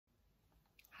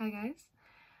Hi guys.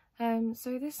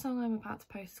 So this song I'm about to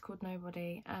post is called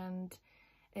Nobody, and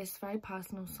it's a very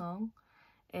personal song.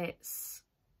 It's,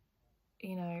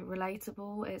 you know,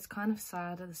 relatable. It's kind of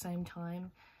sad at the same time.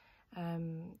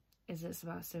 It's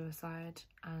about suicide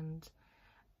and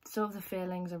sort of the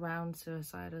feelings around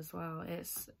suicide as well.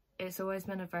 It's always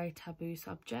been a very taboo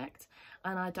subject,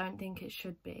 and I don't think it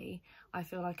should be. I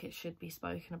feel like it should be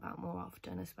spoken about more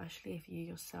often, especially if you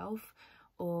yourself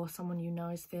or someone you know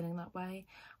is feeling that way.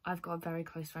 I've got a very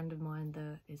close friend of mine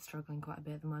that is struggling quite a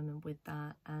bit at the moment with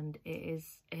that, and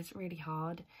it's really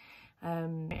hard.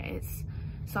 It's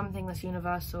something that's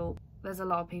universal. There's a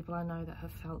lot of people I know that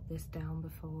have felt this down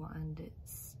before, and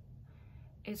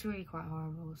it's really quite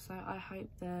horrible. So I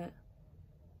hope that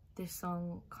this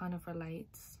song kind of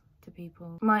relates to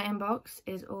people. My inbox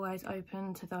is always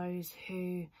open to those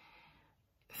who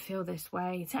feel this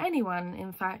way, to anyone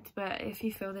in fact, but if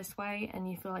you feel this way and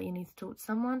you feel like you need to talk to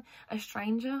someone, a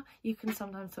stranger, you can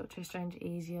sometimes talk to a stranger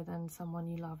easier than someone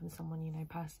you love and someone you know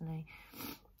personally.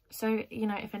 So, you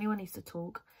know, if anyone needs to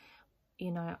talk,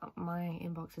 you know, my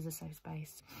inbox is a safe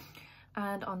space.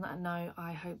 And on that note,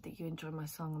 I hope that you enjoyed my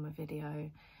song and my video,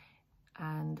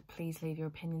 and please leave your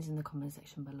opinions in the comment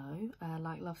section below.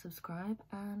 Like, love, subscribe,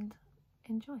 and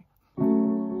enjoy.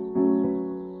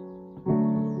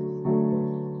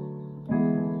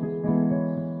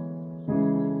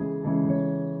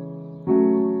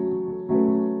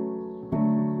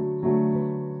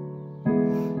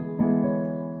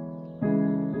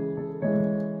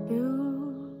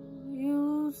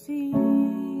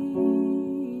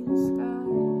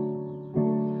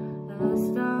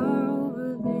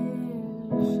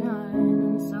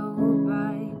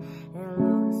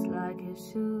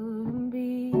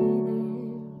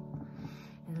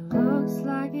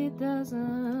 It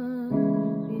doesn't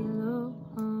belong.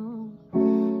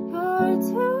 You're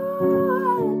too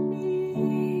early.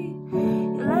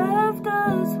 You left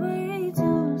us way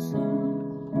too soon.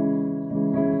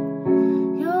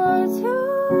 You're too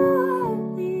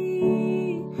early.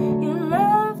 You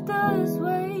left us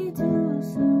way too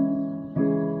soon.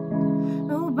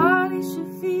 Nobody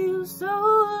should feel so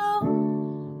low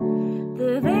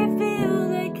that they feel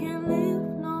they can live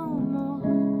no more.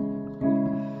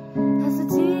 As the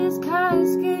tears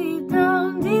cascade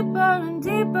down deeper and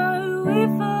deeper, we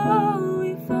fall,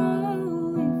 we fall,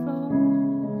 we fall.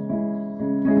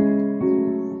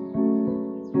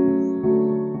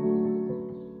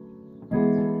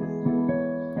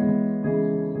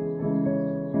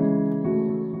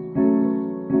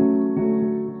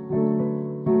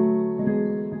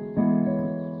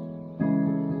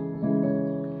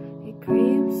 It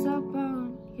creeps up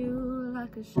on you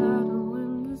like a shadow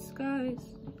in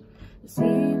disguise. It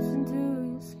seeps into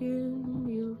your skin,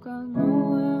 you've got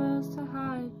nowhere else to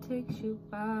hide, takes you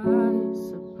by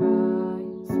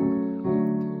surprise,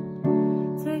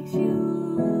 takes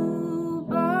you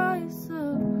by surprise.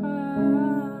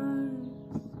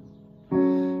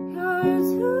 You're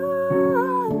too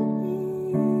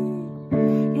early,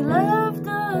 you left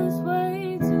us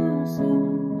way too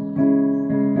soon.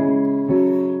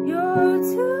 You're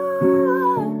too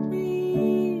early,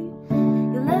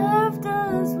 you left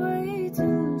us way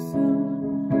too soon.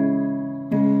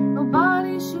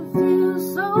 Nobody should feel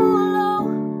so low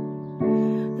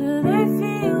that they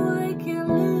feel they can't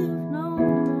live no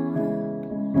more.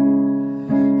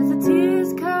 As the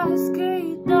tears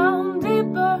cascade down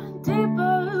deeper and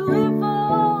deeper, we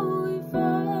fall, we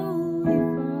fall, we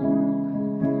fall.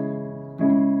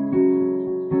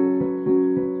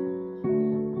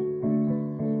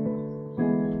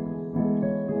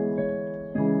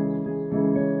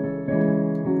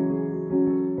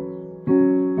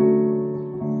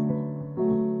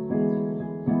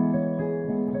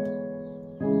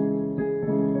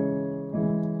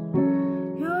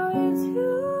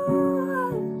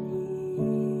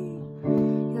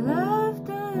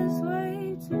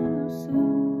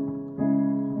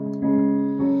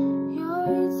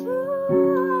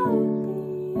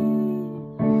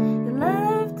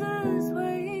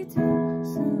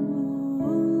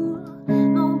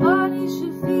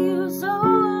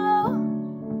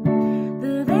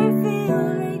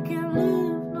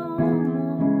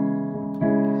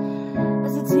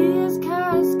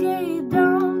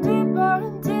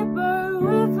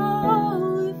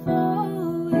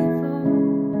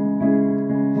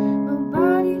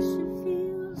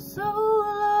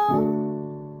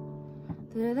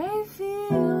 They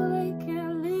feel they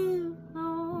can't live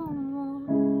no more.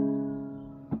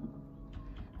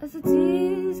 As the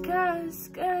tears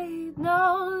cascade, no.